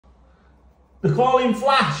They call him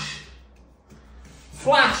Flash.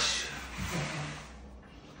 Flash.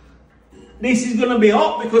 This is going to be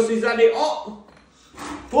hot because he's had it hot.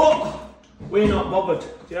 But we're not bothered. Do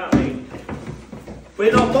you know what I mean?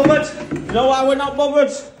 We're not bothered. You know why we're not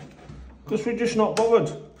bothered? Because we're just not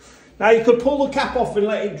bothered. Now you could pull the cap off and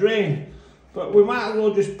let it drain. But we might as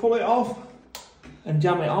well just pull it off and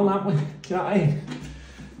jam it on, haven't we? Do you know what I mean?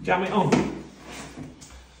 Jam it on.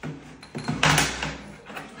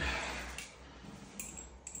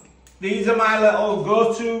 These are my little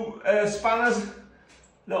go-to spanners,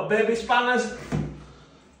 little baby spanners.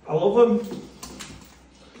 I love them.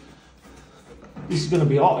 This is going to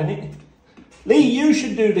be hot, isn't it? Lee, you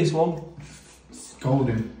should do this one. It's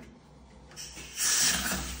golden.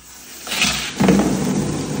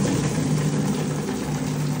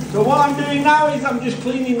 So what I'm doing now is I'm just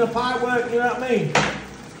cleaning the pipework, you know what I mean?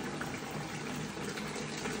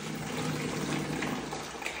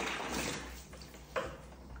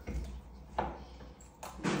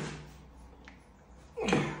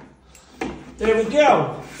 There we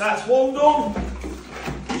go, that's one done.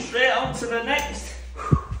 Straight on to the next.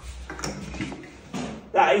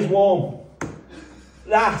 That is warm.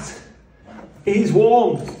 That is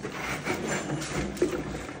warm.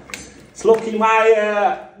 It's lucky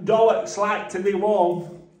my dollars like to be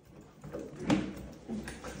warm.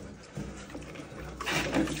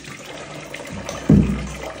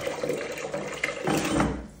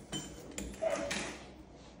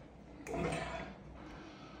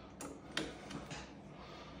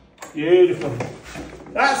 Beautiful.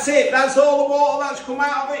 That's it, that's all the water that's come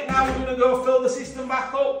out of it. Now we're going to go fill the system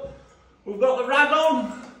back up. We've got the rad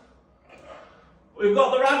on. We've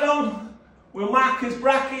got the rad on. We'll mark as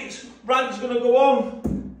brackets. Rad's going to go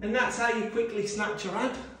on. And that's how you quickly snatch a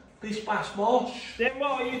rad. Bish bash bosh. Then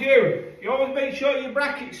what you do? You always make sure your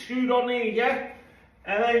bracket's screwed on here, yeah?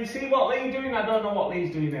 And then see what Lee's doing. I don't know what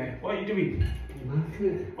Lee's doing there. What are you doing?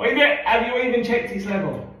 What are you doing? Have you even checked its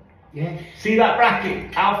level? Yeah. See that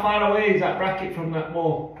bracket? How far away is that bracket from that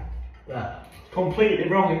wall? That. Completely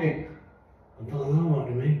wrong, isn't it? I don't know what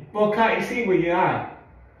you mean. Well, can't you see where you are?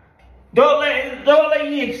 Don't let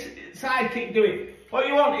your sidekick do it. What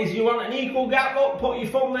you want is you want an equal gap. Look, put your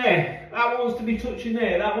thumb there. That wants to be touching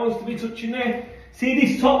there. That wants to be touching there. See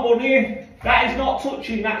this top one here? That is not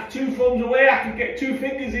touching. That's 2 thumbs away. I can get 2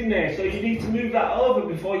 fingers in there. So you need to move that over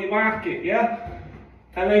before you mark it, yeah?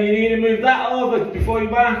 And then you need to move that over before you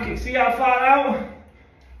mark it. See how far out?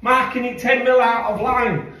 Marking it 10 mil out of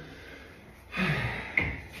line.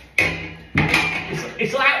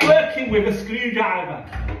 It's like working with a screwdriver.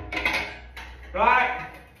 Right?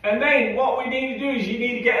 And then what we need to do is you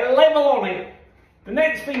need to get a level on it. The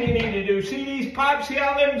next thing you need to do, see these pipes, see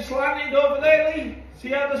how they're slanted over there, Lee? See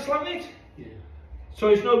how they're slanted? Yeah. So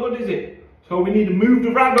it's no good, is it? So we need to move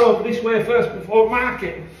the rad over this way first before we mark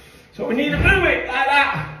it. So we need to move it like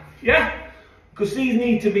that, yeah? Because these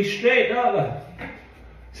need to be straight, don't they?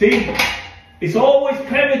 See, it's always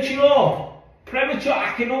premature. Premature,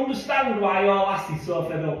 I can understand why your lass is so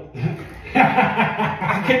fed up.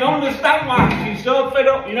 I can understand why she's so fed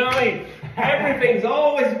up, you know what I mean? Everything's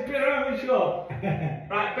always premature.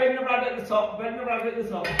 Right, bend the rad at the top, bend the rad at the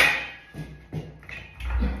top.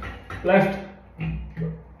 Left.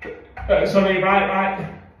 Sorry, right.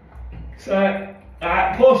 So,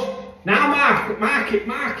 right, push. Now mark it.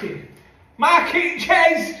 Mark it,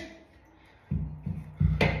 chest.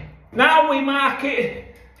 Now we mark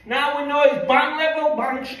it. Now we know it's bang level,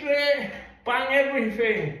 bang straight, bang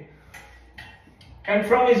everything. And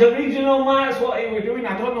from his original marks, what he was doing,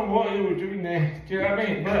 I don't know what he was doing there, do you know what I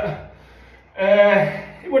mean? But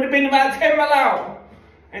it would have been about 10 mil out.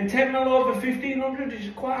 And 10 mil over 1500 is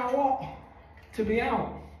quite a lot to be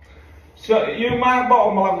out. So you mark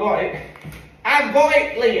bottom, well I've got it. I've got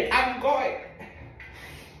it, Lee, I've got it.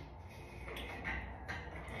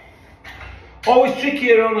 Always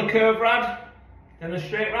trickier on a curved rad than a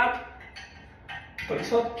straight rad. But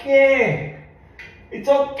it's okay. It's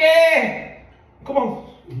okay. Come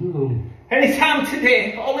on. Anytime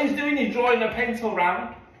today, all he's doing is drawing a pencil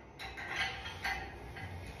round.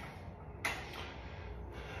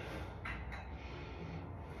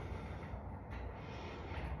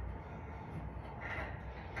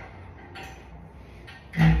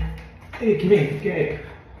 Here, give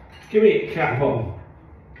me it, cat bottom.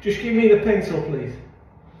 Just give me the pencil, please.